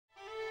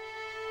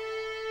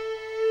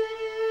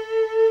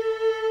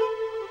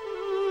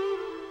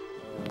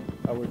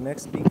Our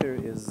next speaker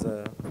is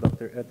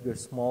Dr. Edgar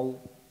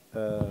Small.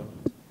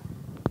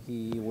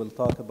 He will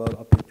talk about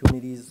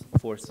opportunities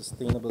for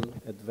sustainable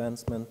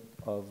advancement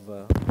of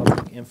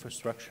public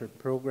infrastructure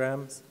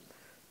programs.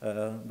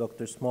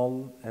 Dr.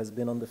 Small has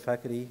been on the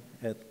faculty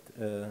at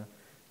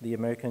the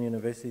American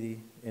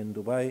University in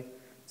Dubai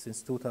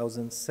since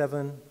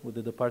 2007 with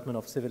the Department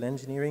of Civil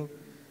Engineering.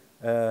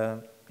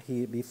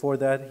 Before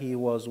that, he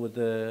was with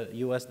the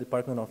U.S.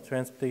 Department of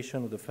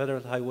Transportation with the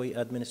Federal Highway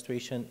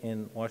Administration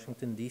in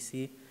Washington,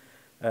 D.C.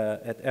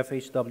 At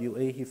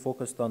FHWA, he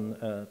focused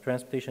on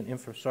transportation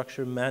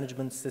infrastructure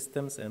management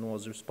systems and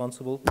was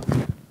responsible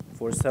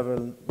for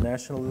several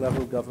national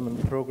level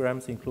government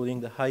programs,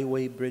 including the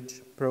Highway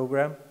Bridge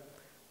Program,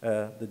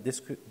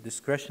 the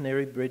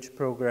Discretionary Bridge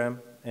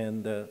Program,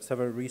 and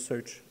several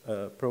research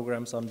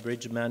programs on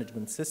bridge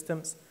management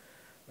systems.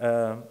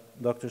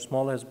 Dr.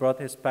 Small has brought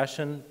his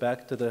passion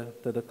back to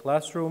the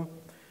classroom.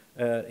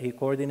 He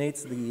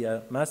coordinates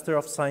the Master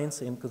of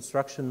Science in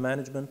Construction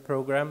Management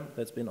program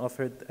that's been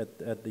offered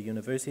at the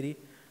university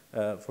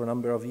for a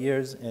number of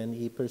years, and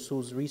he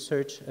pursues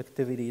research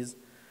activities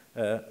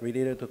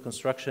related to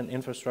construction,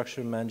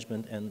 infrastructure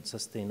management, and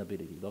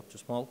sustainability. Dr.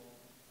 Small?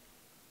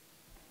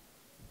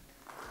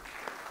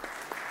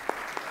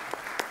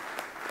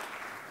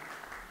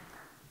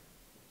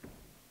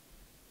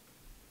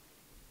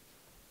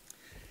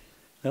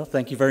 Well,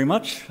 thank you very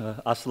much.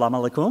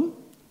 Assalamu alaikum.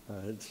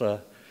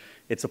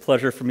 It's a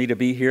pleasure for me to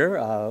be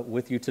here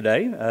with you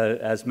today.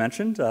 As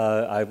mentioned,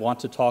 I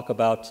want to talk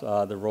about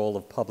the role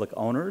of public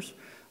owners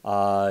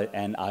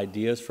and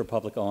ideas for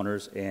public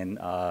owners in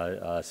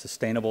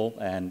sustainable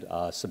and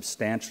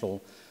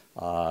substantial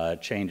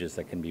changes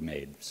that can be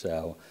made.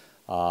 So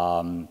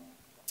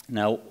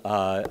now,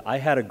 I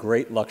had a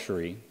great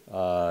luxury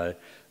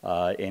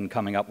in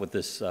coming up with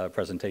this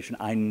presentation.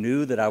 I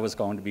knew that I was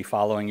going to be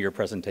following your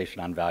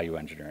presentation on value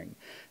engineering.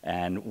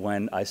 And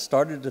when I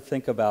started to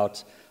think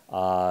about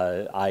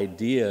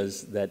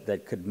ideas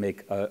that could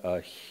make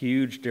a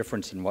huge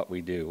difference in what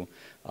we do,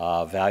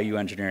 value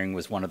engineering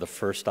was one of the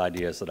first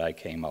ideas that I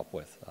came up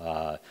with.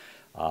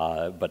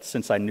 But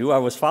since I knew I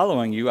was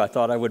following you, I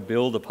thought I would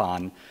build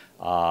upon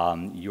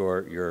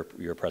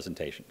your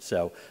presentation.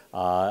 So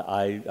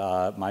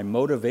my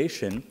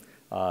motivation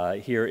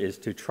here is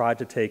to try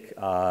to take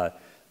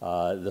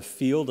the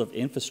field of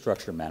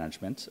infrastructure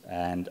management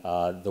and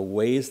the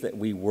ways that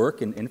we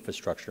work in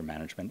infrastructure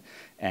management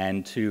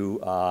and to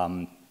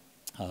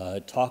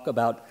talk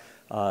about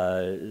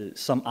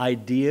some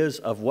ideas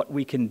of what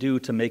we can do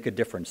to make a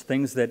difference,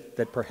 things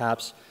that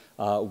perhaps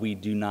we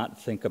do not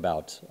think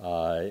about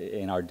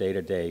in our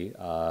day-to-day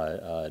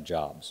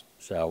jobs.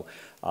 So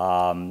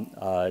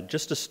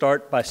just to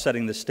start by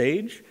setting the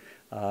stage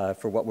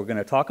for what we're going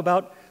to talk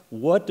about,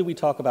 what do we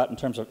talk about in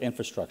terms of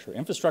infrastructure?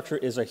 Infrastructure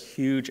is a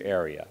huge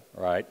area,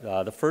 right?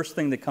 The first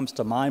thing that comes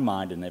to my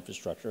mind in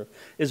infrastructure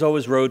is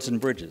always roads and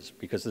bridges,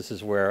 because this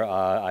is where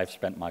I've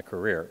spent my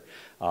career.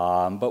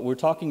 But we're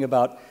talking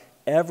about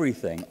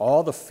everything,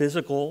 all the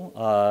physical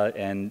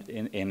and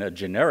in a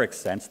generic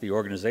sense, the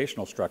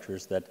organizational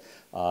structures that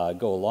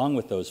go along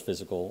with those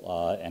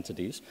physical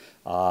entities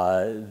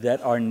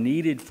that are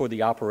needed for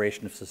the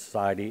operation of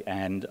society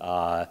and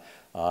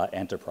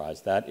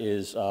enterprise. That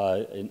is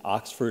an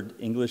Oxford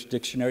English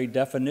Dictionary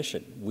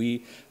definition.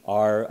 We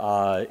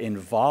are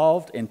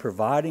involved in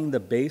providing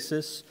the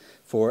basis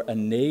for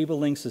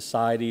enabling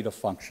society to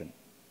function.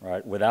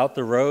 Right? Without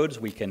the roads,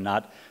 we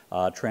cannot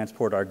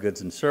transport our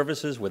goods and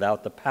services.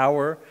 Without the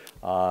power,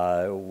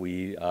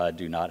 we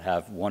do not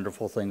have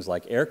wonderful things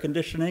like air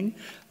conditioning.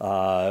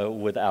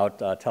 Without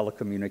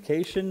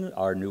telecommunication,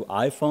 our new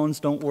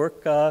iPhones don't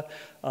work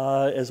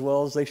as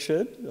well as they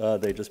should.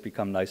 They just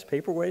become nice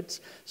paperweights.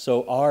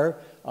 So our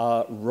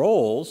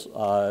roles,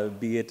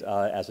 be it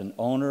as an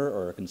owner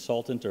or a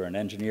consultant or an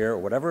engineer or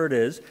whatever it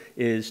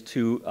is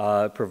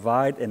to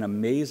provide an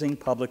amazing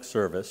public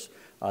service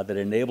that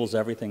enables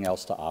everything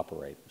else to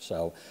operate.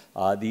 So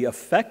the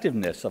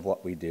effectiveness of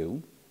what we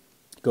do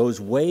goes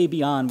way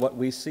beyond what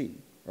we see,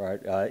 right?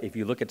 If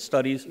you look at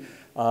studies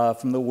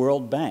from the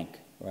World Bank,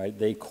 right,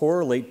 they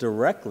correlate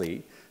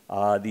directly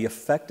the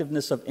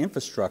effectiveness of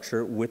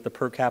infrastructure with the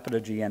per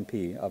capita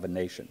GNP of a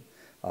nation.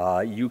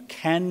 You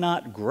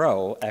cannot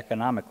grow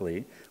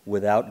economically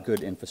without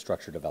good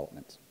infrastructure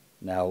development.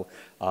 Now,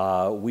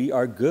 we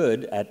are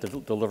good at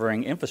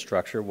delivering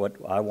infrastructure. What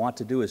I want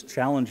to do is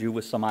challenge you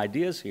with some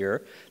ideas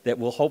here that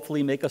will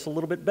hopefully make us a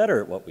little bit better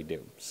at what we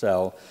do.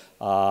 So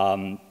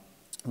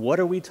what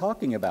are we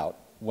talking about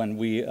when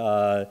we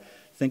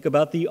think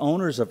about the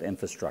owners of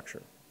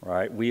infrastructure,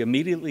 right? We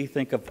immediately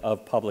think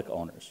of public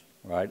owners,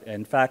 right?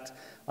 In fact,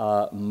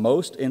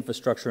 most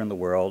infrastructure in the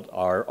world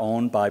are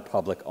owned by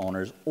public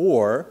owners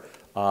or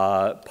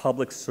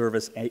public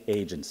service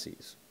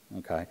agencies.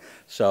 Okay,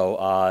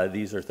 so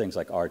these are things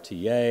like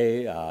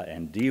RTA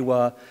and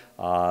DIWA,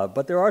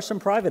 but there are some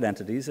private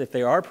entities. If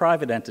they are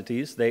private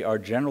entities, they are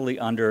generally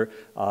under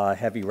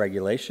heavy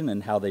regulation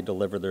in how they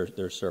deliver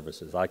their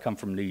services. I come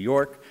from New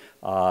York.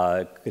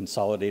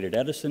 Consolidated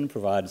Edison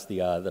provides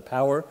the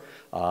power.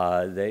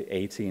 The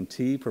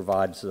AT&T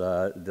provides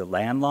the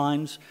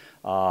landlines,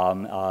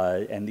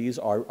 and these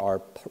are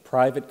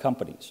private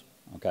companies.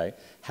 Okay,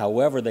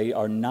 however, they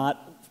are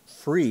not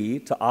free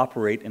to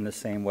operate in the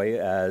same way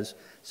as,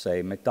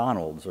 say,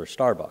 McDonald's or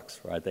Starbucks,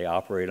 right? They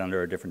operate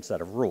under a different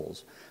set of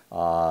rules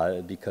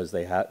because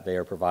they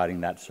are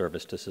providing that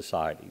service to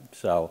society.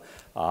 So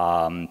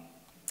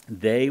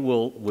they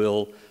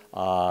will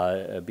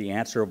be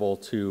answerable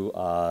to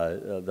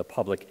the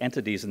public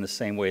entities in the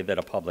same way that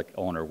a public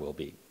owner will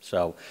be.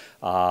 So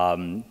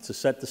to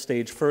set the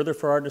stage further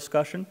for our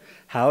discussion,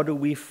 how do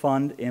we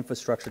fund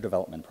infrastructure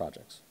development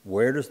projects?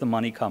 Where does the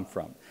money come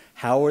from?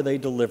 How are they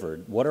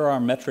delivered? What are our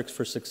metrics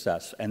for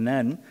success? And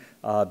then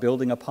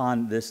building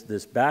upon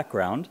this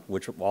background,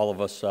 which all of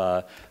us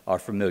are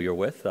familiar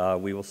with,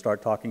 we will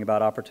start talking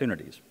about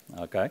opportunities.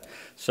 Okay?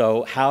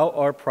 So how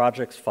are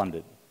projects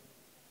funded?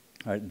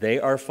 Right, they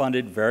are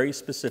funded very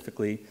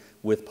specifically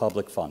with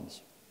public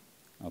funds.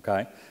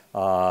 Okay?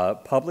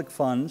 Public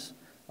funds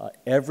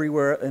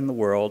everywhere in the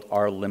world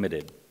are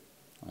limited.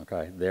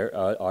 Okay? There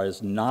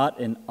is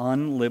not an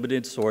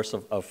unlimited source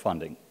of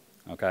funding.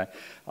 Okay?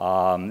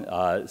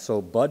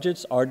 So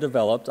budgets are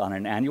developed on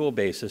an annual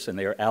basis and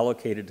they are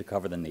allocated to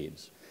cover the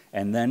needs.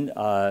 And then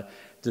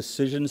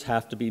decisions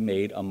have to be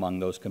made among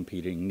those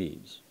competing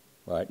needs.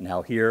 Right?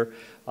 Now here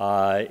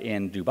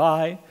in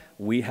Dubai,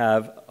 we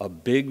have a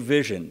big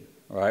vision.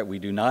 Right? We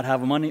do not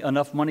have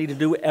enough money to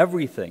do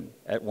everything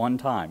at one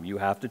time. You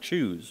have to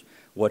choose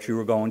what you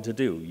are going to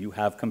do. You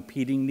have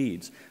competing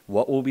needs.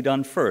 What will be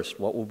done first?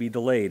 What will be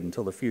delayed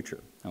until the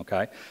future?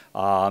 Okay?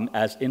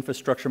 As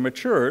infrastructure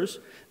matures,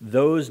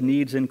 those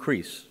needs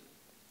increase.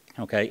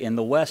 Okay? In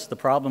the West, the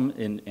problem,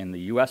 in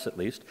the US at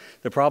least,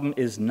 the problem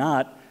is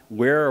not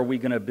where are we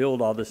going to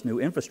build all this new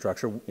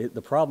infrastructure. The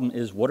problem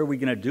is what are we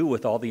going to do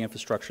with all the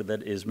infrastructure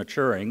that is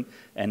maturing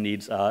and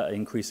needs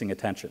increasing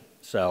attention.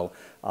 So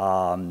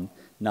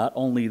not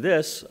only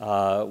this,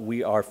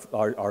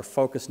 our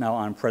focus now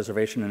on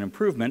preservation and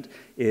improvement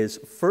is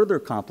further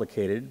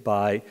complicated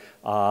by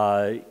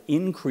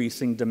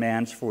increasing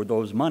demands for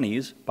those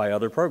monies by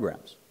other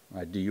programs.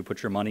 Right? Do you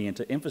put your money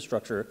into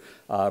infrastructure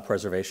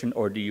preservation,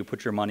 or do you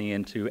put your money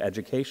into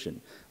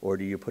education, or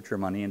do you put your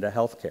money into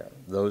healthcare?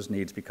 Those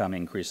needs become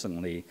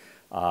increasingly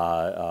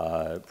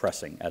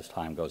pressing as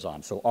time goes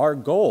on. So our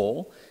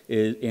goal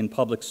is, in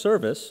public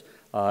service,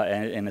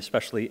 and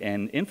especially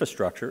in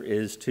infrastructure,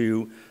 is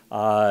to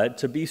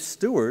be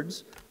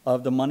stewards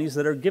of the monies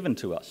that are given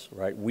to us.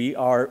 Right?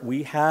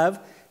 We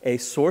have a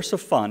source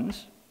of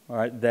funds,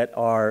 right, that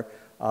are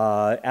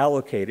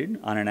allocated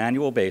on an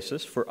annual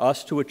basis for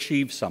us to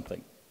achieve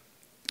something.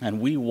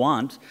 And we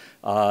want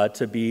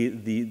to be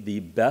the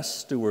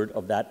best steward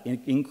of that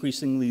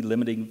increasingly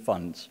limiting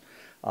funds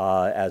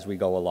as we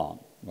go along.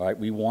 Right?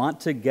 We want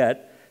to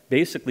get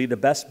basically the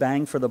best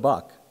bang for the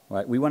buck.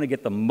 Right? We want to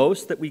get the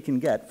most that we can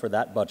get for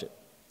that budget.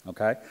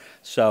 Okay?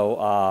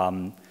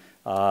 So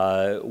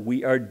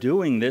we are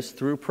doing this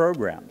through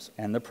programs,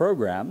 and the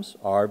programs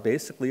are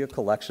basically a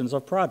collections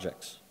of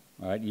projects.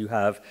 Right? You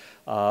have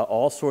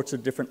all sorts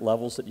of different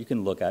levels that you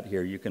can look at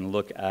here. You can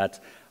look at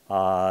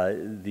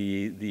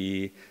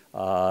the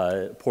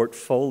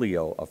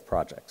portfolio of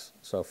projects.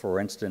 So for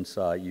instance,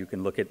 you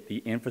can look at the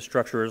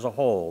infrastructure as a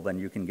whole, then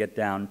you can get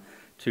down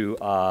to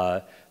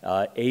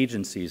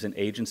agencies, and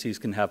agencies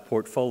can have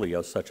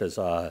portfolios such as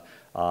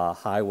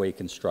highway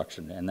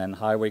construction, and then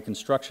highway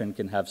construction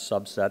can have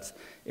subsets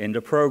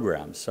into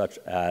programs such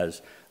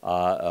as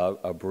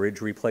a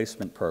bridge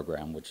replacement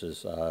program, which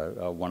is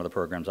one of the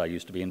programs I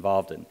used to be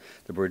involved in.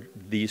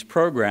 These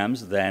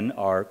programs then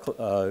are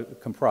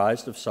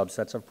comprised of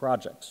subsets of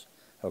projects.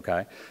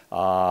 Okay,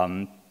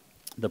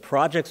 the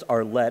projects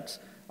are let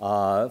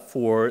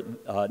for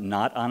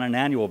not on an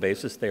annual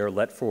basis; they are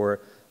let for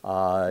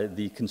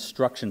the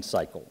construction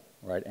cycle,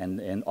 right?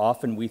 And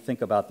often we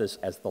think about this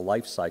as the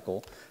life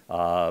cycle,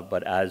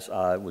 but as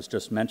was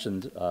just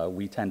mentioned,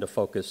 we tend to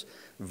focus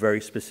very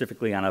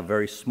specifically on a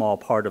very small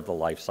part of the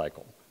life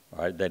cycle,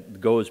 right?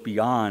 That goes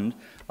beyond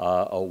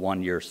a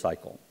one-year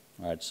cycle,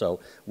 right?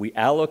 So we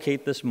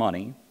allocate this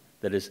money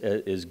that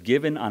is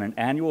given on an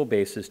annual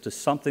basis to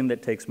something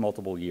that takes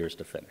multiple years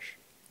to finish.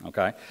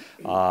 Okay?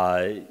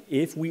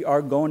 If we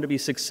are going to be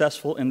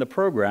successful in the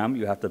program,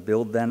 you have to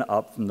build then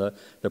up from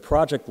the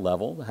project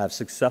level, have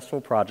successful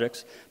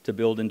projects to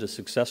build into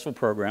successful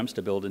programs,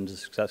 to build into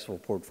successful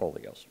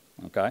portfolios.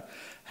 Okay?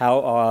 How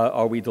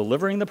are we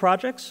delivering the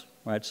projects?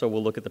 Right? So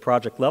we'll look at the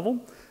project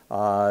level.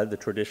 The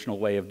traditional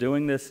way of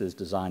doing this is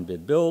design,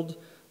 bid, build,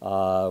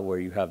 where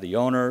you have the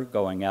owner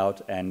going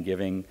out and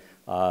giving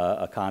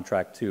a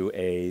contract to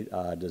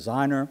a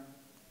designer.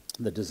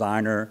 The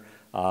designer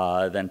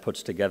then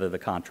puts together the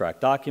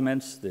contract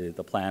documents,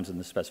 the plans and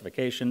the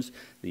specifications.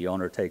 The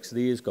owner takes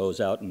these, goes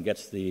out and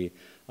gets the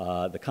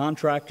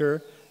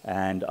contractor,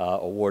 and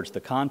awards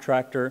the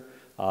contractor,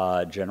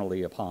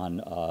 generally upon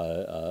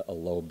a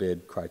low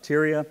bid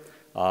criteria,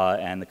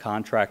 and the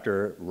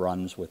contractor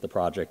runs with the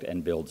project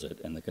and builds it.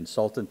 And the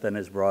consultant then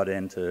is brought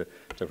in to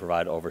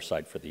provide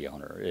oversight for the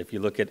owner. If you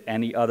look at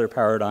any other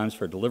paradigms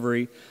for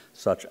delivery,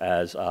 such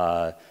as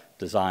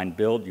design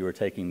build, you are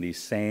taking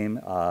these same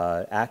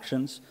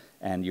actions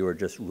and you are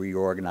just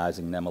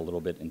reorganizing them a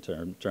little bit in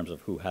terms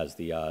of who has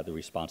the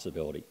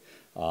responsibility.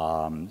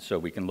 So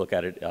we can look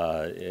at it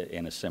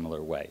in a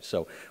similar way.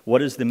 So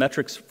what is the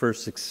metrics for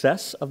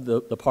success of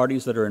the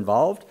parties that are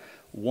involved?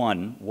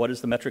 One, what is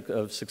the metric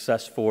of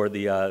success for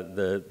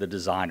the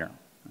designer,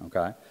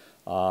 okay?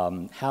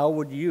 How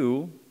would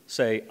you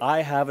say,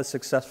 I have a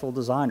successful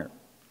designer?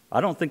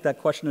 I don't think that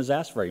question is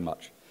asked very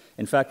much.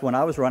 In fact, when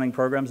I was running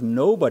programs,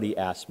 nobody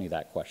asked me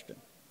that question,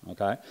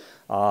 okay?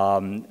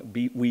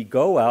 We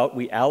go out,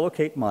 we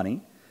allocate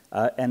money,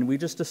 and we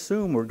just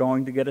assume we're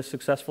going to get a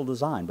successful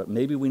design, but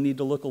maybe we need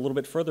to look a little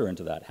bit further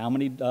into that. How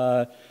many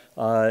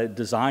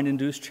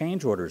design-induced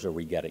change orders are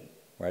we getting?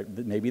 Right?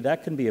 Maybe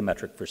that can be a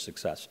metric for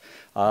success.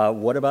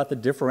 What about the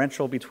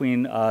differential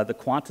between the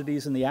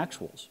quantities and the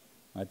actuals?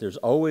 Right? There's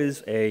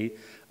always a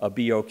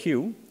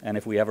BOQ, and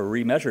if we have a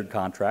remeasured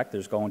contract,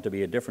 there's going to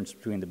be a difference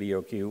between the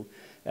BOQ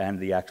and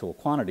the actual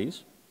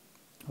quantities.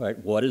 Right?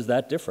 What is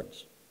that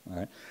difference?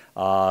 Right?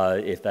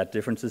 If that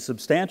difference is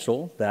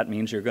substantial, that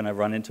means you're going to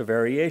run into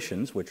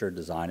variations, which are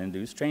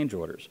design-induced change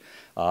orders.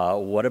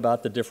 What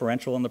about the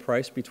differential in the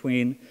price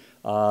between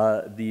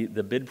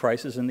the bid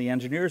prices and the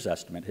engineer's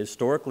estimate?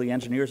 Historically,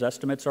 engineers'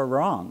 estimates are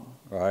wrong,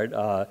 right?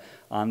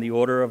 On the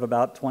order of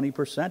about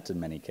 20% in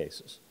many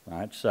cases,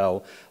 right?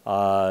 So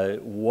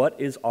what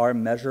is our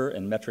measure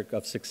and metric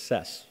of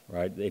success,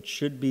 right? It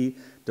should be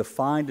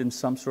defined in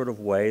some sort of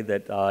way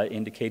that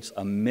indicates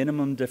a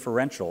minimum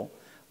differential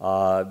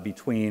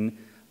between,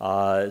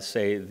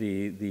 say,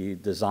 the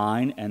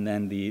design and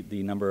then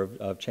the number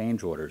of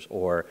change orders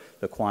or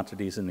the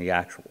quantities and the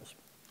actuals.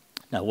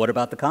 Now, what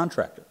about the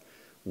contractor?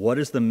 What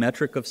is the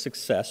metric of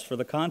success for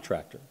the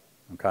contractor?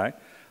 Okay,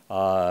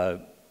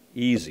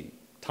 easy,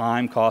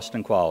 time, cost,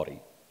 and quality.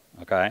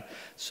 Okay,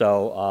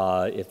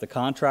 so if the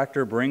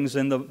contractor brings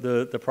in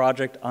the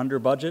project under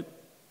budget,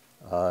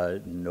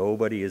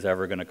 nobody is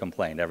ever going to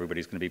complain.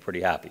 Everybody's going to be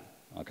pretty happy.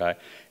 Okay,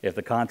 if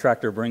the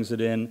contractor brings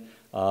it in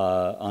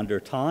under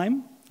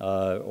time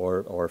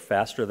or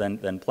faster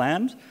than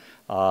planned,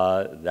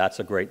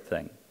 that's a great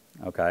thing.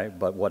 Okay,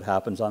 but what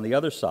happens on the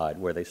other side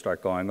where they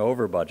start going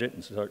over budget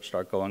and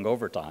start going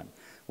over time?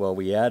 Well,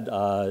 we add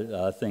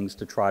things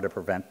to try to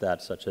prevent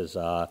that, such as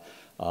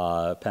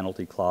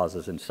penalty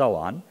clauses and so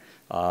on.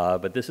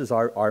 But this is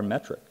our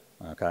metric.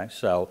 Okay,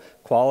 so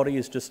quality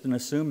is just an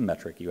assumed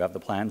metric. You have the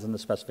plans and the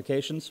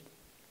specifications.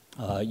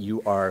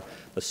 You are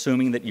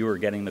assuming that you are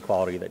getting the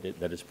quality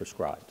that is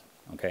prescribed.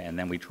 Okay, and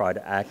then we try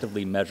to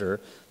actively measure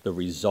the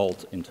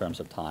result in terms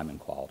of time and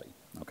quality.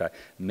 Okay,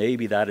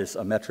 maybe that is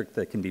a metric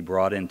that can be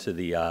brought into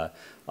the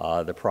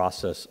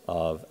process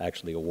of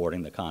actually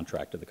awarding the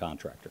contract to the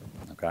contractor.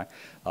 Okay,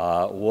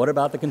 what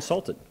about the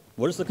consultant?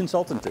 What does the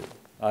consultant do?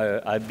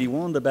 I'd be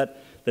willing to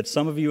bet that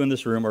some of you in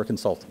this room are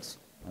consultants.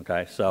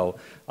 Okay, so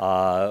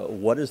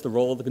what is the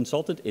role of the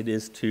consultant? It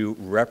is to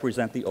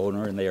represent the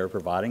owner, and they are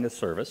providing a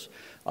service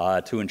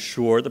to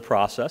ensure the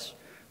process,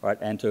 right,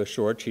 and to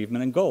assure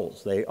achievement and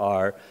goals. They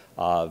are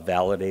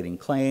validating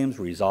claims,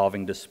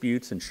 resolving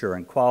disputes,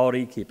 ensuring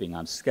quality, keeping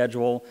on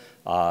schedule,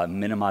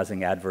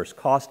 minimizing adverse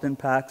cost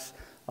impacts,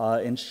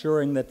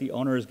 ensuring that the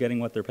owner is getting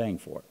what they're paying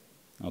for.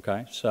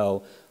 Okay,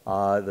 so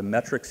the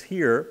metrics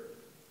here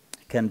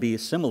can be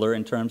similar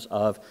in terms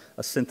of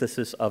a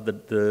synthesis of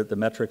the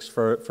metrics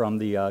from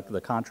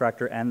the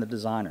contractor and the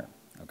designer.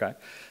 Okay,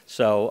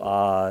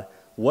 so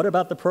what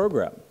about the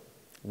program?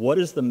 What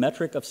is the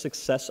metric of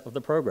success of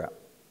the program?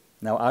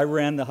 Now, I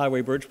ran the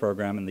Highway Bridge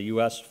program in the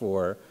U.S.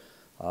 for,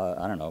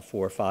 I don't know,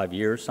 4 or 5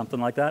 years, something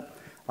like that.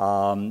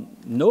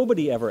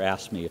 Nobody ever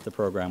asked me if the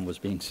program was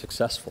being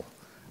successful,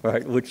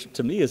 right? Which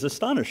to me is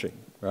astonishing,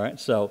 right?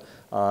 So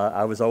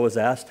I was always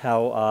asked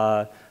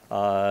how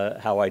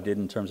I did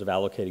in terms of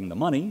allocating the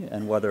money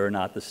and whether or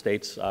not the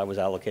states, I was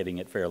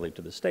allocating it fairly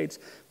to the states.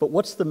 But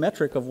what's the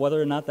metric of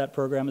whether or not that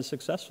program is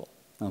successful?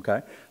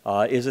 Okay,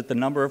 is it the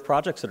number of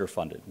projects that are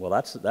funded? Well,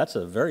 that's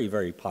a very,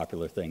 very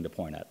popular thing to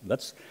point at.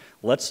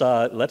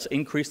 Let's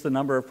increase the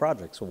number of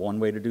projects. One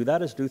way to do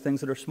that is do things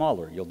that are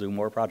smaller. You'll do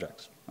more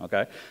projects.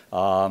 Okay,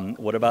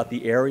 what about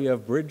the area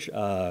of bridge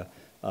deck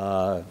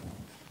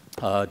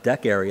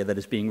area that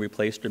is being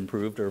replaced,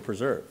 improved, or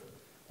preserved?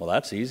 Well,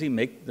 that's easy.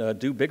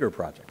 Do bigger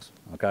projects.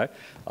 Okay,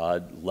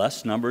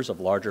 less numbers of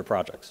larger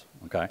projects.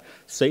 Okay,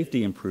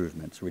 safety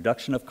improvements,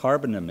 reduction of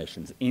carbon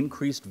emissions,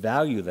 increased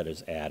value that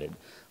is added,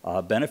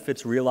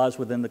 benefits realized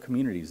within the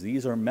communities.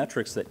 These are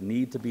metrics that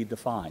need to be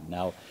defined.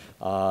 Now,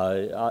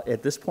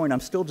 at this point,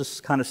 I'm still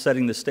just kind of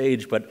setting the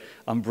stage, but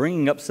I'm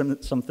bringing up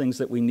some things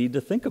that we need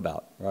to think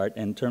about, right,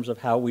 in terms of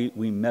how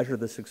we measure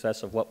the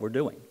success of what we're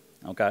doing.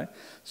 Okay,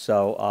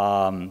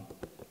 so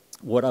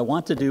what I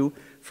want to do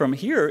from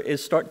here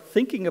is start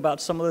thinking about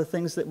some of the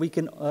things that we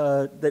can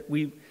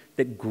that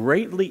that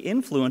greatly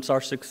influence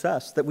our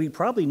success that we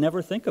probably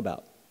never think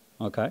about.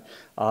 Okay?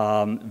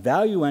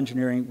 Value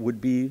engineering would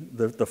be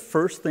the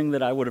first thing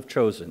that I would have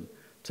chosen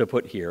to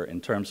put here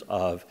in terms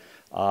of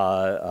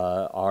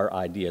our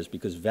ideas,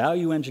 because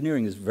value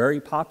engineering is very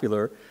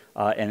popular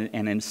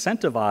and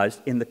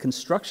incentivized in the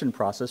construction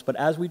process, but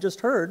as we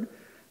just heard,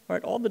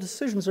 right, all the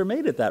decisions are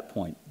made at that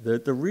point.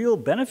 The real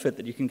benefit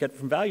that you can get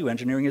from value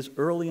engineering is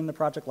early in the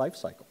project life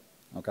cycle.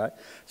 Okay,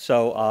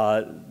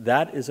 so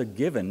that is a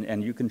given,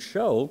 and you can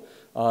show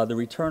the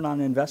return on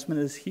investment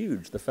is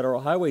huge. The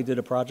Federal Highway did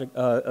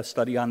a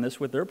study on this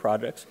with their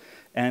projects,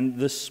 and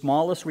the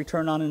smallest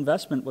return on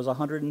investment was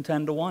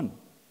 110 to 1.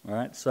 All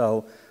right,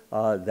 so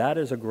that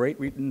is a great.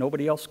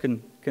 Nobody else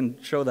can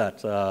show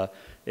that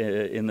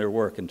in their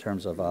work in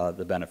terms of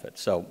the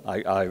benefits. So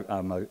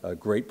I'm a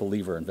great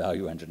believer in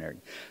value engineering.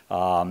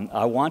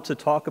 I want to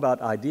talk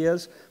about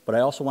ideas, but I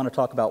also want to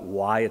talk about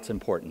why it's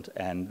important,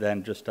 and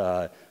then just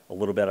a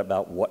little bit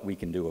about what we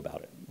can do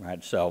about it.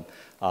 Right. So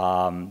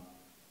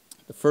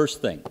the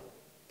first thing,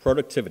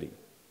 productivity.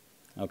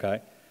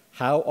 Okay.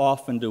 How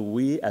often do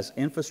we, as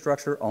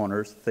infrastructure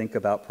owners, think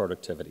about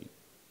productivity?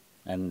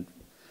 And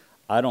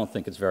I don't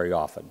think it's very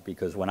often,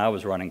 because when I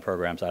was running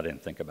programs, I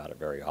didn't think about it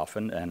very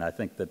often, and I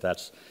think that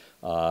that's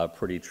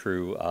pretty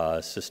true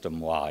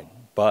system-wide.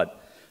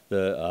 But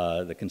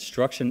the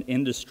construction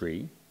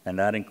industry, and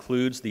that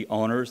includes the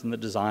owners and the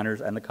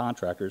designers and the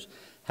contractors,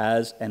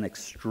 has an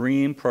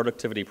extreme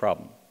productivity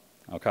problem.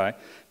 Okay?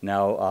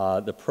 Now,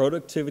 the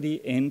productivity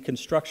in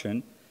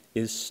construction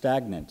is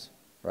stagnant,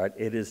 right?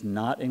 It is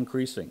not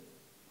increasing.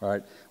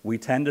 Right? We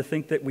tend to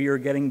think that we are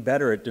getting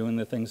better at doing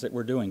the things that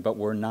we're doing, but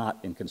we're not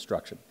in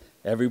construction.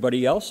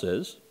 Everybody else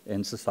is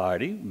in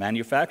society.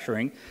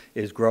 Manufacturing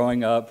is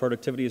growing,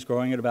 productivity is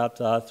growing at about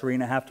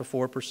 3.5% to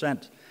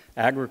 4%.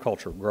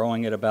 Agriculture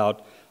growing at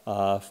about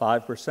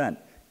 5%.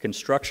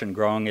 Construction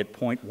growing at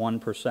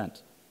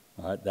 0.1%.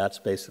 Right? That's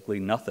basically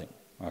nothing.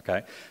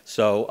 Okay?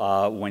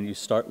 So when you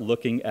start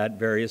looking at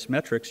various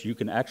metrics, you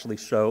can actually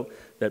show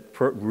that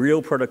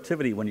real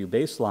productivity, when you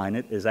baseline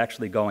it, is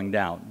actually going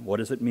down. What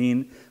does it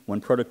mean when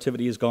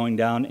productivity is going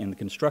down in the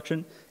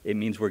construction? It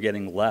means we're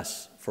getting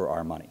less for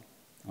our money.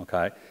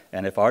 Okay?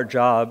 And if our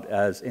job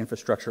as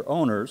infrastructure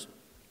owners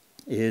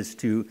is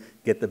to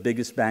get the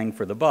biggest bang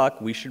for the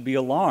buck, we should be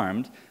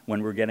alarmed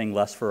when we're getting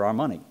less for our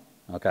money.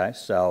 Okay?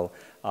 So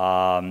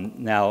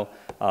now,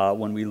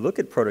 when we look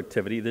at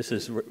productivity, this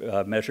is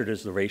measured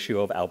as the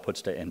ratio of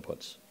outputs to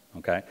inputs.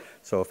 Okay?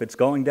 So if it's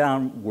going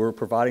down, we're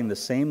providing the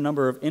same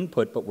number of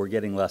input, but we're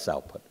getting less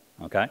output.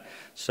 Okay?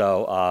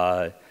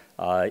 So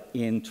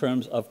in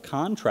terms of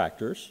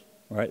contractors,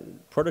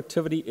 right,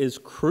 productivity is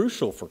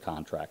crucial for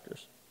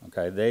contractors.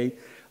 Okay?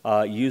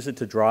 They use it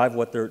to drive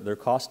what their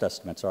cost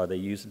estimates are. They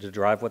use it to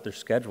drive what their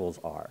schedules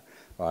are.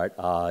 Right?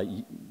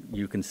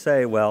 You can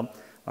say, well,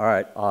 all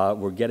right,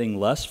 we're getting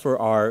less for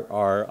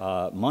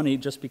our money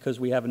just because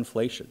we have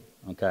inflation.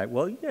 Okay?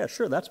 Well, yeah,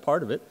 sure, that's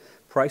part of it.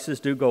 Prices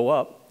do go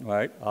up,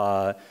 right?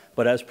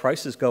 But as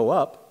prices go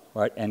up,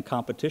 right, and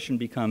competition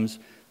becomes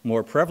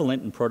more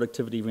prevalent and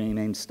productivity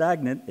remains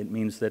stagnant, it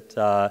means that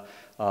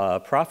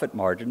profit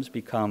margins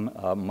become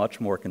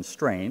much more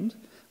constrained,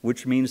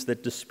 which means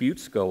that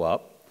disputes go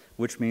up,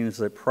 which means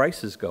that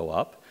prices go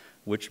up,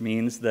 which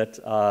means that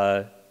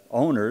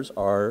owners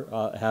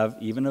have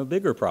even a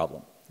bigger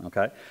problem.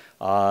 Okay,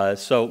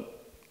 so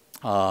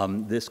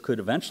this could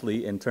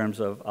eventually, in terms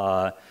of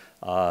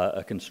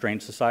a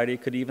constrained society,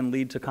 could even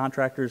lead to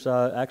contractors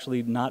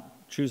actually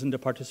not choosing to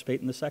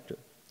participate in the sector.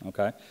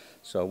 Okay,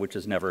 so which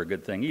is never a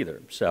good thing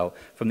either. So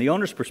from the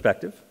owner's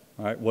perspective,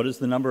 all right, what is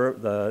the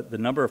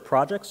number of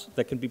projects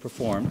that can be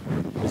performed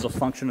is a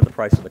function of the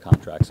price of the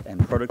contracts,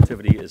 and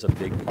productivity is a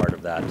big part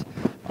of that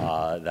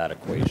that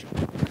equation.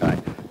 Okay,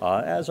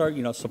 as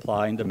are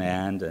supply and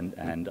demand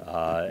and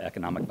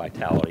economic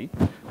vitality.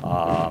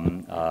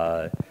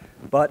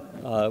 But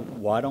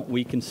why don't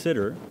we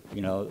consider,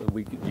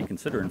 we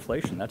consider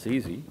inflation? That's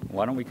easy.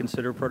 Why don't we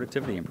consider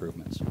productivity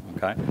improvements?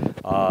 Okay,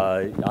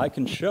 I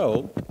can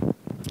show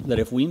that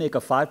if we make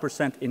a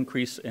 5%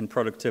 increase in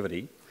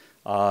productivity,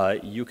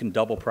 you can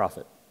double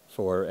profit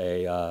for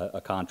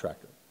a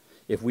contractor.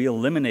 If we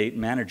eliminate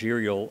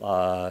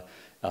managerial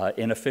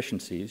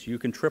inefficiencies, you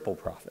can triple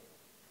profit.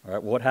 All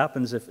right, what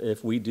happens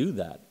if we do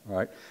that? All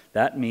right,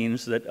 that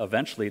means that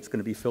eventually it's going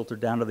to be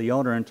filtered down to the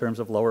owner in terms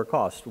of lower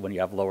costs. When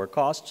you have lower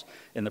costs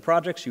in the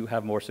projects, you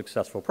have more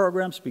successful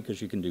programs because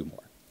you can do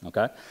more.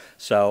 Okay,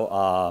 so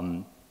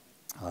all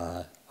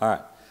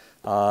right,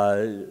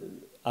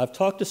 I've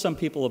talked to some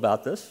people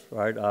about this,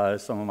 right?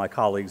 Some of my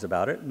colleagues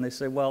about it, and they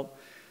say, well,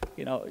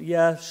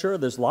 yeah, sure,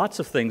 there's lots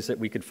of things that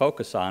we could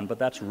focus on, but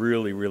that's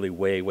really, really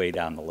way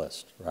down the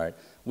list, right?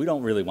 We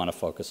don't really want to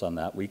focus on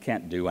that. We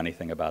can't do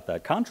anything about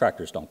that.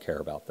 Contractors don't care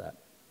about that,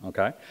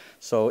 okay?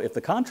 So if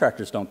the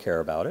contractors don't care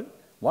about it,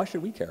 why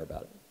should we care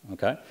about it,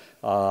 okay?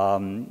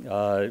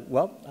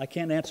 Well, I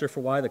can't answer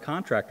for why the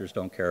contractors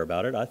don't care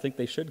about it. I think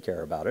they should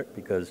care about it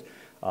because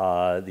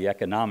the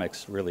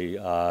economics really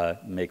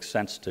make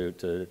sense to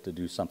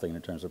do something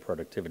in terms of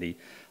productivity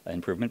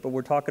improvement. But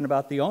we're talking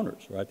about the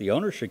owners, right? The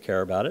owners should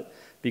care about it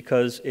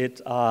because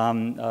it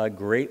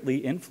greatly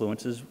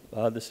influences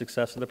the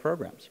success of the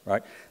programs,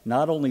 right?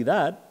 Not only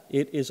that,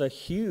 it is a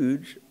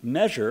huge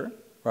measure,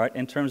 right,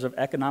 in terms of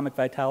economic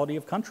vitality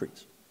of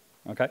countries.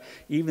 Okay,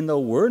 even though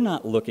we're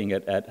not looking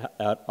at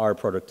our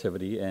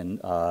productivity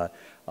and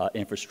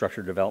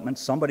infrastructure development,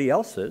 somebody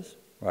else is,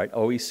 right?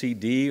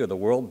 OECD or the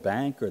World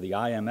Bank or the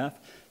IMF,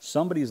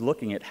 somebody's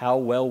looking at how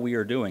well we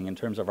are doing in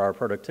terms of our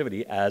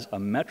productivity as a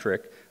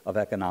metric of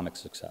economic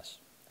success.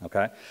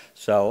 Okay,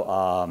 so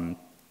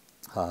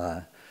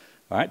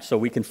all right, so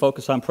we can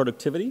focus on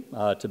productivity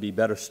to be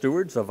better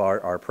stewards of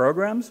our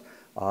programs,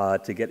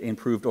 to get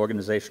improved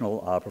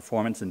organizational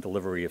performance and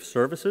delivery of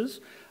services,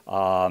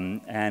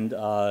 and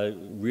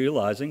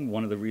realizing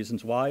one of the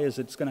reasons why is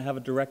it's going to have a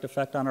direct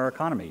effect on our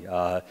economy.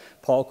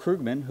 Paul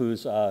Krugman,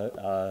 who's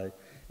a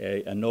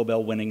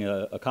Nobel-winning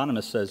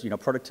economist, says, you know,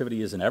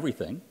 productivity isn't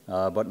everything,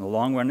 but in the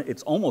long run,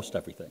 it's almost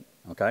everything,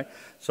 okay?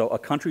 So a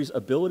country's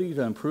ability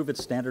to improve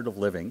its standard of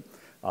living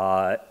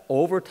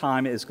over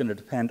time is going to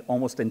depend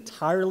almost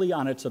entirely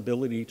on its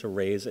ability to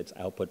raise its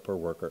output per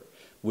worker,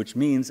 which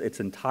means it's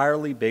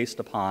entirely based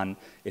upon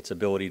its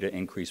ability to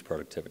increase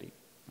productivity,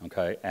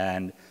 okay?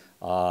 And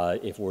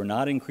if we're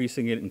not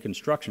increasing it in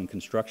construction,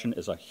 construction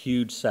is a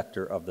huge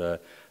sector of the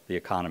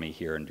economy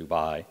here in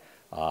Dubai.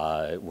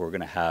 We're going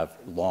to have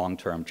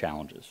long-term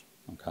challenges,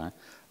 okay?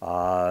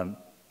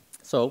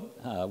 So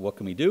what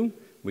can we do?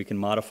 We can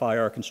modify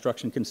our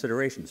construction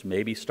considerations,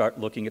 maybe start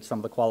looking at some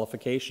of the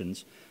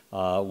qualifications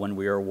when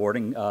we are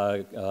awarding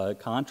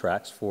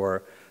contracts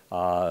for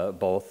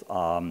both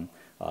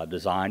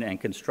design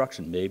and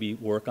construction. Maybe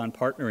work on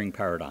partnering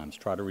paradigms,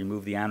 try to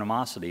remove the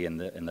animosity in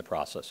the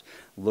process.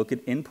 Look at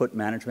input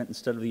management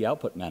instead of the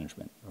output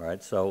management,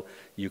 right? So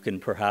you can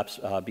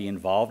perhaps be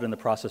involved in the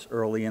process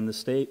early in the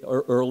state,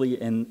 or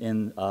early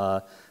in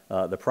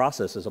the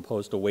process, as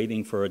opposed to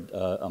waiting for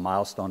a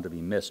milestone to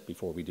be missed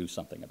before we do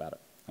something about it,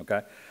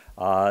 okay?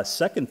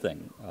 Second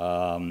thing,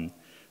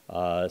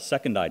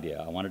 second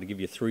idea, I wanted to give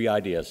you 3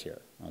 ideas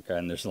here, okay,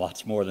 and there's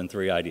lots more than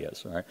 3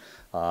 ideas,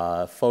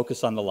 right?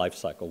 Focus on the life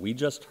cycle. We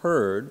just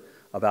heard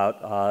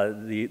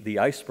about the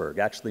iceberg.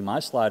 Actually, my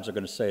slides are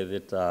going to say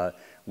that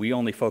we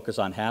only focus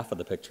on half of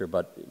the picture,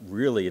 but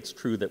really it's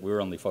true that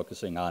we're only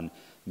focusing on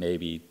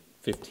maybe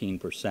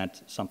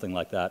 15%, something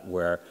like that,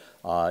 where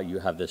you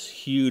have this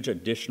huge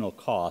additional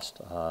cost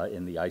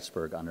in the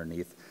iceberg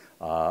underneath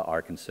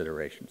our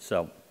consideration.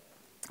 So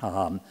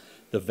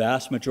the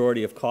vast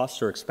majority of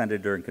costs are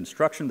expended during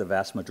construction. The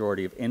vast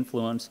majority of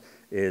influence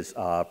is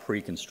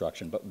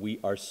pre-construction. But we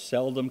are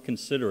seldom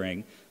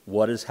considering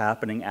what is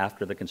happening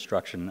after the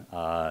construction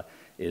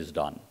is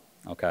done,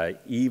 okay?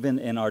 Even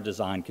in our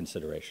design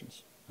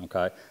considerations,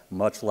 okay?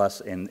 Much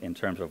less in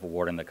terms of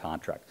awarding the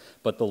contract.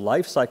 But the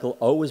life cycle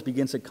always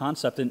begins at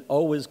concept and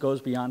always goes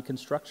beyond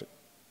construction,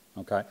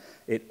 okay?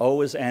 It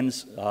always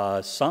ends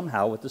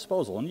somehow with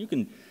disposal. And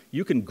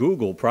you can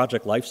Google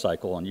project life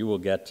cycle and you will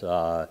get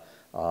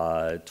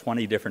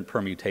 20 different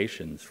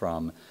permutations,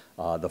 from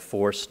the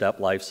 4-step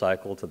life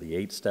cycle to the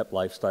 8-step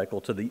life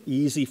cycle to the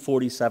easy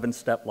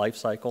 47-step life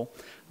cycle.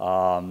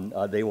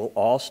 They will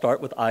all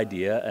start with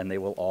idea and they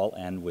will all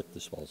end with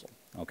disposal,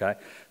 okay?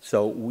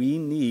 So we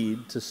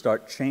need to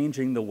start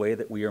changing the way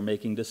that we are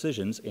making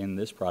decisions in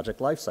this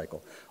project life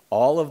cycle.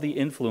 All of the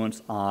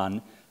influence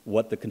on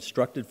what the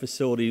constructed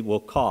facility will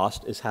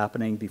cost is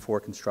happening before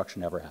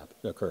construction ever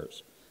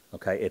occurs,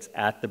 okay? It's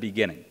at the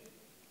beginning,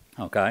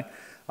 okay?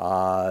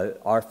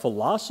 Our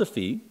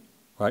philosophy,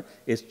 right,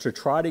 is to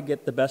try to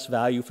get the best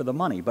value for the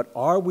money. But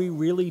are we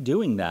really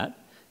doing that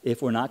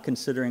if we're not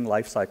considering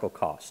life cycle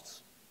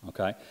costs?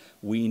 Okay?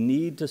 We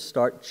need to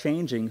start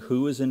changing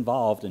who is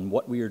involved in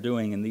what we are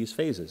doing in these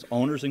phases.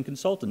 Owners and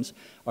consultants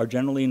are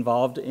generally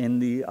involved in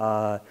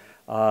the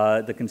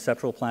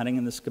conceptual planning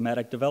and the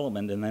schematic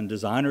development, and then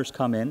designers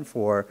come in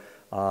for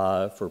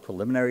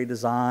preliminary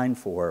design,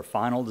 for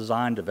final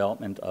design,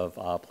 development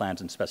of plans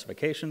and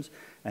specifications,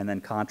 and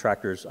then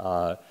contractors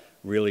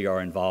really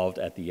are involved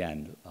at the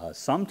end.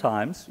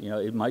 Sometimes, you know,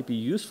 it might be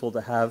useful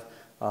to have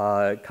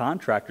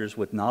contractors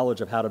with knowledge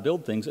of how to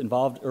build things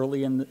involved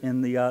early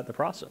in the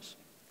process,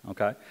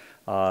 okay,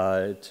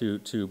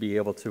 to be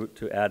able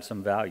to add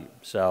some value.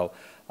 So,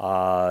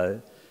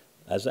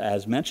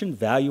 as mentioned,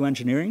 value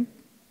engineering,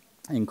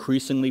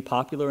 increasingly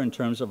popular in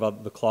terms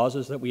of the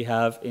clauses that we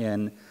have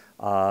in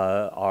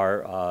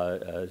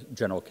our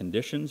general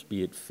conditions,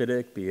 be it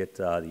FIDIC, be it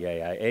the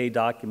AIA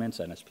documents,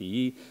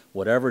 NSPE,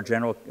 whatever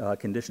general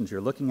conditions you're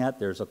looking at,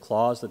 there's a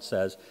clause that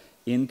says,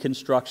 in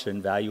construction,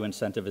 value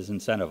incentive is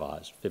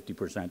incentivized.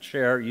 50%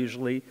 share,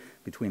 usually,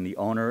 between the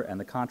owner and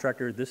the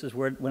contractor. This is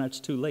when it's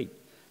too late.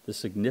 The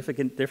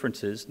significant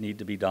differences need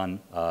to be done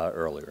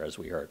earlier, as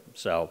we heard.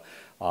 So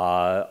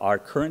our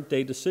current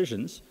day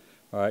decisions,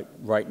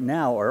 right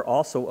now, are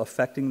also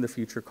affecting the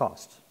future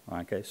costs.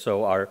 Okay,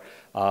 so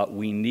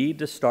we need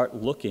to start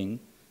looking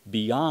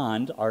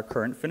beyond our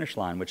current finish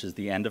line, which is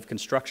the end of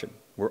construction.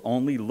 We're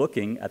only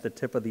looking at the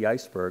tip of the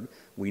iceberg.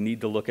 We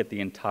need to look at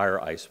the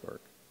entire iceberg,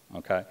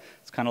 okay?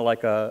 It's kind of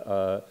like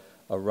a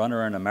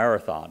runner in a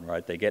marathon,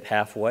 right? They get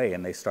halfway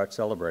and they start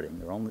celebrating.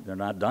 They're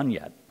not done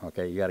yet,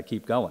 okay? You got to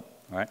keep going,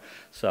 right?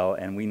 So,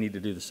 and we need to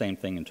do the same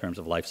thing in terms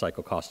of life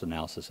cycle cost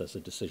analysis as a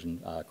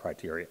decision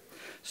criteria.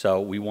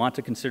 So we want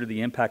to consider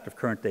the impact of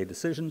current day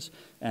decisions,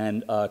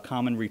 and a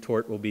common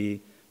retort will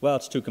be, well,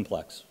 it's too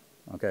complex.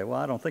 Okay, well,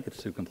 I don't think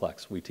it's too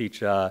complex. We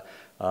teach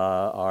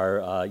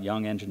our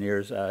young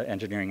engineers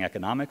engineering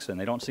economics, and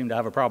they don't seem to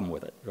have a problem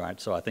with it, right?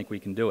 So I think we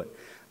can do it.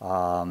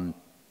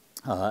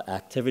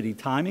 Activity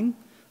timing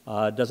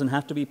doesn't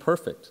have to be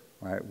perfect,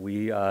 right?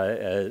 We,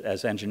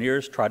 as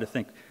engineers, try to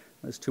think,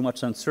 there's too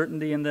much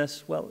uncertainty in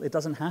this. Well, it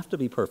doesn't have to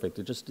be perfect.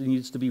 It just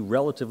needs to be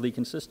relatively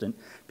consistent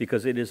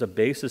because it is a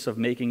basis of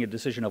making a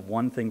decision of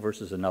one thing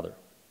versus another.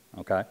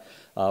 Okay?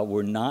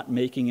 We're not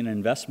making an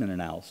investment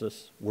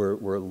analysis.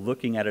 We're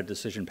looking at a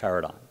decision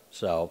paradigm.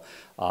 So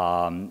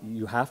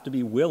you have to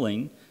be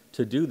willing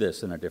to do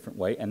this in a different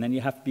way, and then you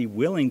have to be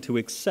willing to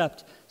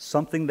accept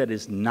something that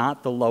is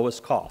not the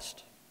lowest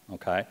cost.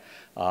 Okay?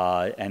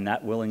 And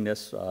that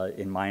willingness,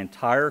 in my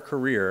entire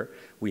career,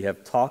 we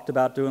have talked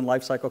about doing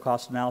life cycle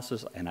cost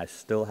analysis, and I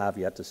still have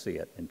yet to see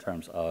it in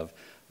terms of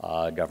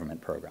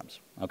government programs,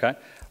 okay?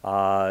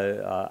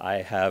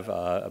 I have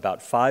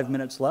about 5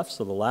 minutes left,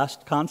 so the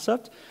last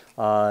concept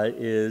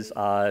is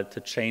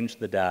to change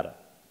the data,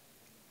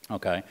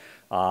 okay?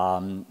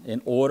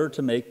 In order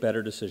to make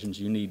better decisions,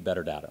 you need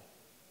better data,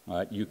 all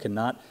right? You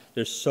cannot,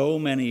 there's so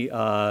many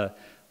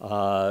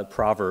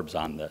proverbs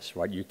on this,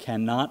 right? You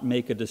cannot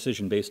make a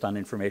decision based on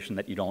information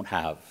that you don't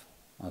have,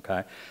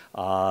 okay?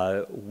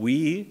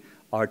 We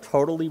are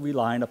totally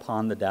reliant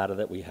upon the data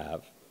that we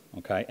have.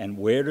 Okay, and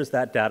where does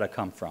that data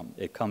come from?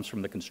 It comes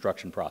from the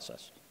construction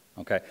process.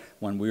 Okay,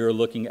 when we are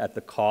looking at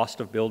the cost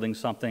of building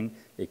something,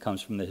 it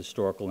comes from the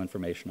historical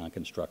information on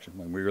construction.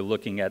 When we are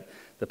looking at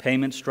the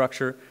payment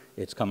structure,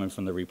 it's coming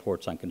from the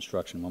reports on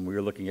construction. When we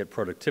are looking at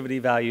productivity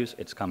values,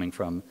 it's coming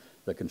from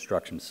the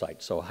construction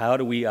site. So how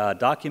do we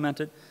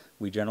document it?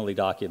 We generally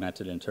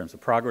document it in terms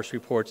of progress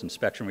reports,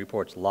 inspection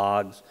reports,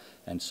 logs,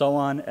 and so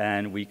on,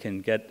 and we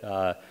can get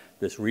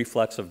this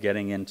reflex of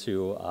getting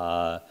into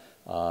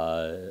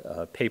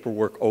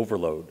paperwork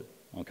overload,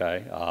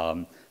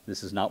 okay?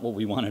 This is not what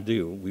we want to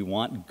do. We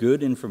want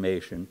good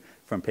information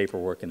from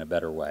paperwork in a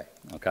better way,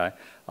 okay?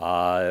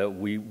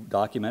 We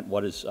document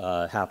what is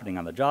happening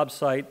on the job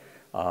site,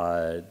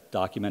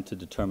 document to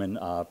determine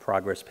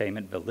progress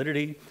payment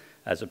validity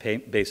as a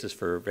basis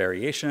for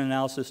variation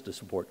analysis to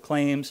support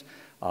claims,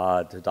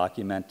 to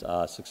document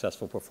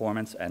successful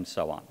performance, and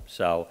so on.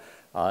 So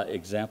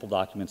example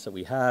documents that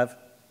we have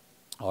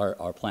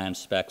are plan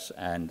specs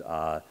and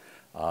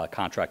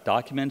contract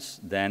documents,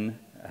 then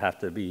have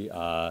to be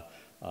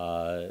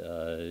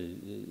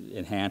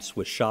enhanced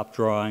with shop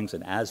drawings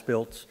and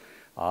as-built,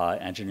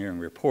 engineering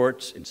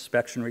reports,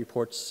 inspection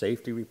reports,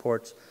 safety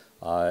reports,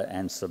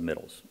 and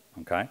submittals,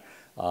 okay?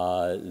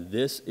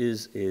 This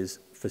is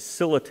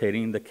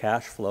facilitating the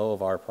cash flow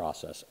of our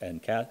process,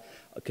 and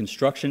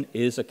construction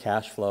is a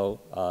cash flow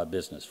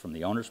business from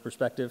the owner's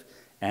perspective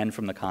and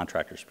from the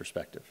contractor's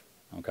perspective,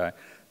 okay?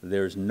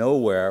 There's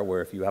nowhere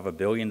where if you have $1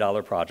 billion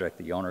project,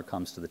 the owner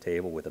comes to the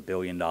table with $1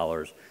 billion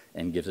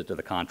and gives it to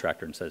the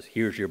contractor and says,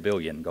 here's your $1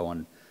 billion, go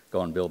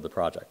and build the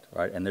project,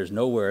 right? And there's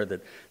nowhere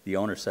that the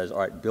owner says, all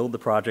right, build the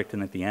project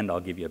and at the end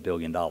I'll give you $1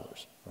 billion, all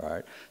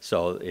right?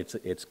 So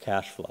it's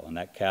cash flow, and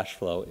that cash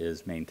flow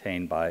is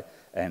maintained by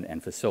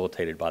and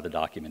facilitated by the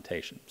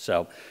documentation.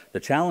 So the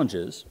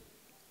challenges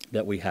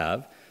that we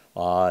have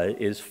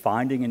is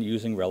finding and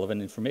using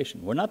relevant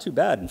information. We're not too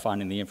bad in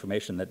finding the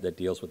information that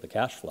deals with the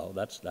cash flow.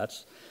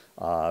 That's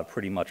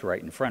pretty much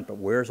right in front, but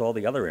where's all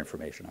the other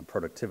information on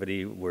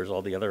productivity? Where's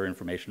all the other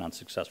information on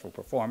successful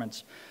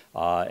performance,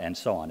 and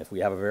so on? If we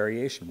have a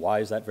variation, why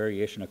is that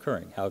variation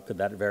occurring? How could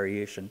that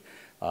variation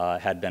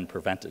had been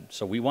prevented?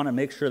 So we want to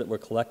make sure that we're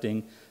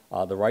collecting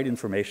the right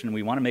information.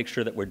 We want to make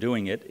sure that we're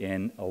doing it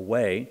in a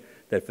way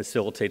that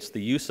facilitates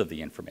the use of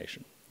the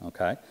information,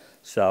 okay?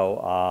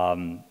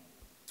 So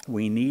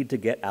we need to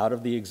get out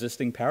of the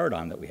existing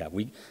paradigm that we have.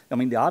 I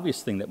mean, the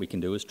obvious thing that we can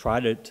do is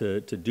try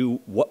to do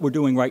what we're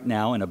doing right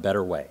now in a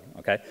better way,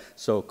 okay?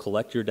 So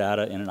collect your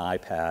data in an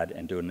iPad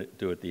and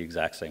do it the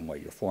exact same way.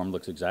 Your form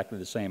looks exactly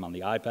the same on the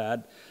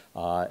iPad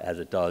as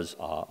it does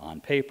on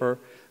paper.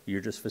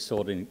 You're just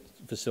facilitating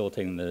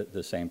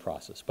the same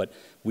process. But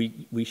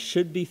we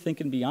should be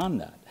thinking beyond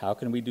that. How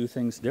can we do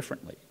things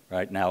differently,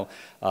 right? Now,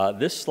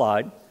 this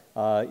slide,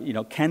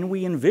 can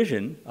we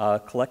envision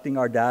collecting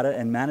our data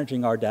and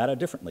managing our data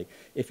differently?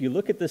 If you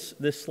look at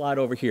this slide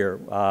over here,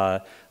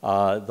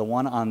 the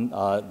one on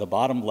the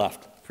bottom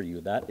left for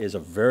you, that is a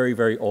very,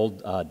 very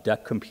old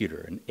DEC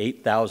computer, an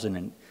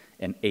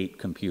 8008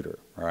 computer,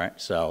 all right?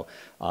 So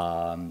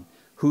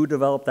who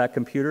developed that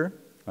computer?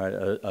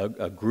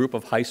 A group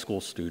of high school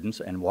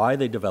students, and why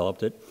they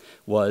developed it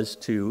was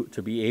to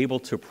be able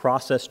to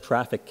process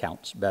traffic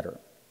counts better,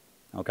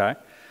 okay?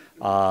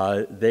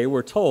 They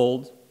were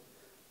told,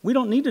 we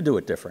don't need to do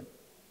it different.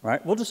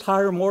 right? We'll just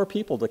hire more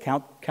people to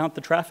count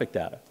the traffic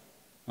data,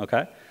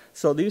 okay?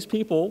 So these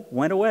people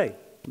went away.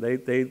 They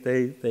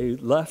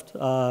left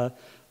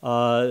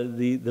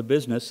the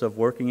business of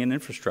working in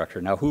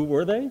infrastructure. Now, who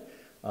were they?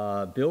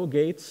 Bill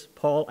Gates,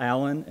 Paul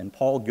Allen, and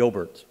Paul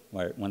Gilbert,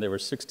 right, when they were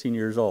 16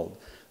 years old.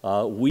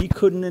 We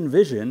couldn't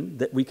envision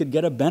that we could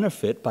get a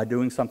benefit by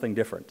doing something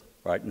different,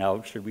 right?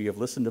 Now, should we have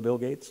listened to Bill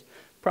Gates?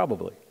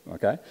 Probably,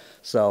 okay?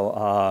 So,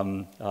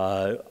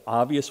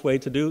 obvious way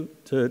to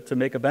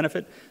make a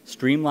benefit,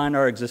 streamline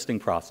our existing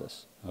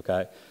process,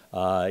 okay?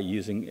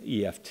 Using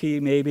EFT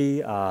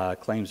maybe,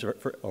 claims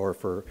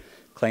for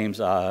claims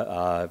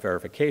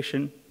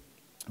verification,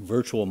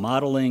 virtual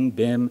modeling,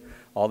 BIM,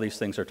 all these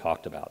things are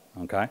talked about,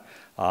 okay?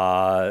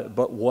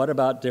 But what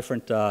about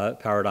different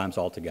paradigms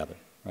altogether,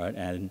 right?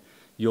 And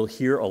you'll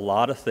hear a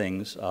lot of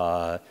things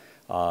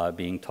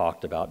being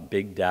talked about.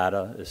 Big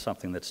data is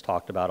something that's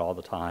talked about all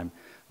the time.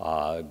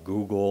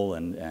 Google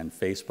and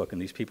Facebook,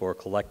 and these people are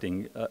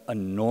collecting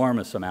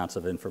enormous amounts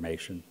of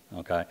information,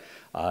 okay,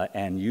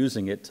 and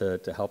using it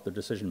to help their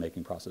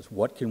decision-making process.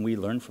 What can we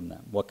learn from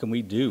them? What can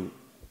we do?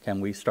 Can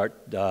we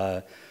start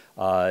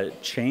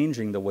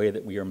changing the way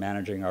that we are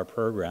managing our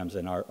programs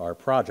and our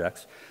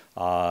projects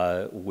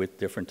with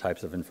different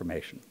types of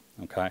information,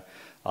 okay?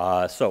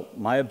 So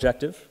my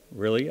objective,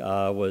 really,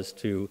 was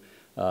to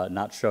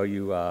not show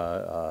you,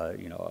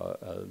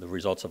 the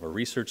results of a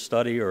research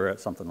study or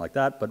something like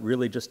that, but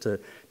really just to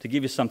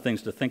give you some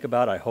things to think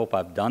about. I hope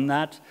I've done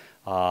that.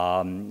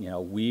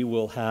 We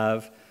will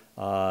have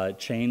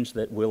change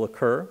that will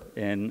occur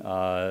in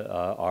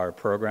our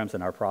programs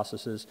and our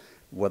processes,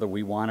 whether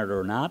we want it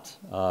or not.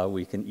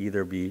 We can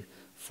either be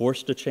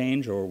forced to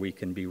change, or we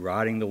can be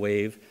riding the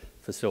wave,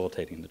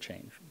 facilitating the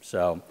change.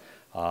 So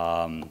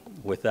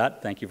with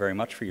that, thank you very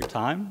much for your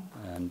time.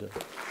 And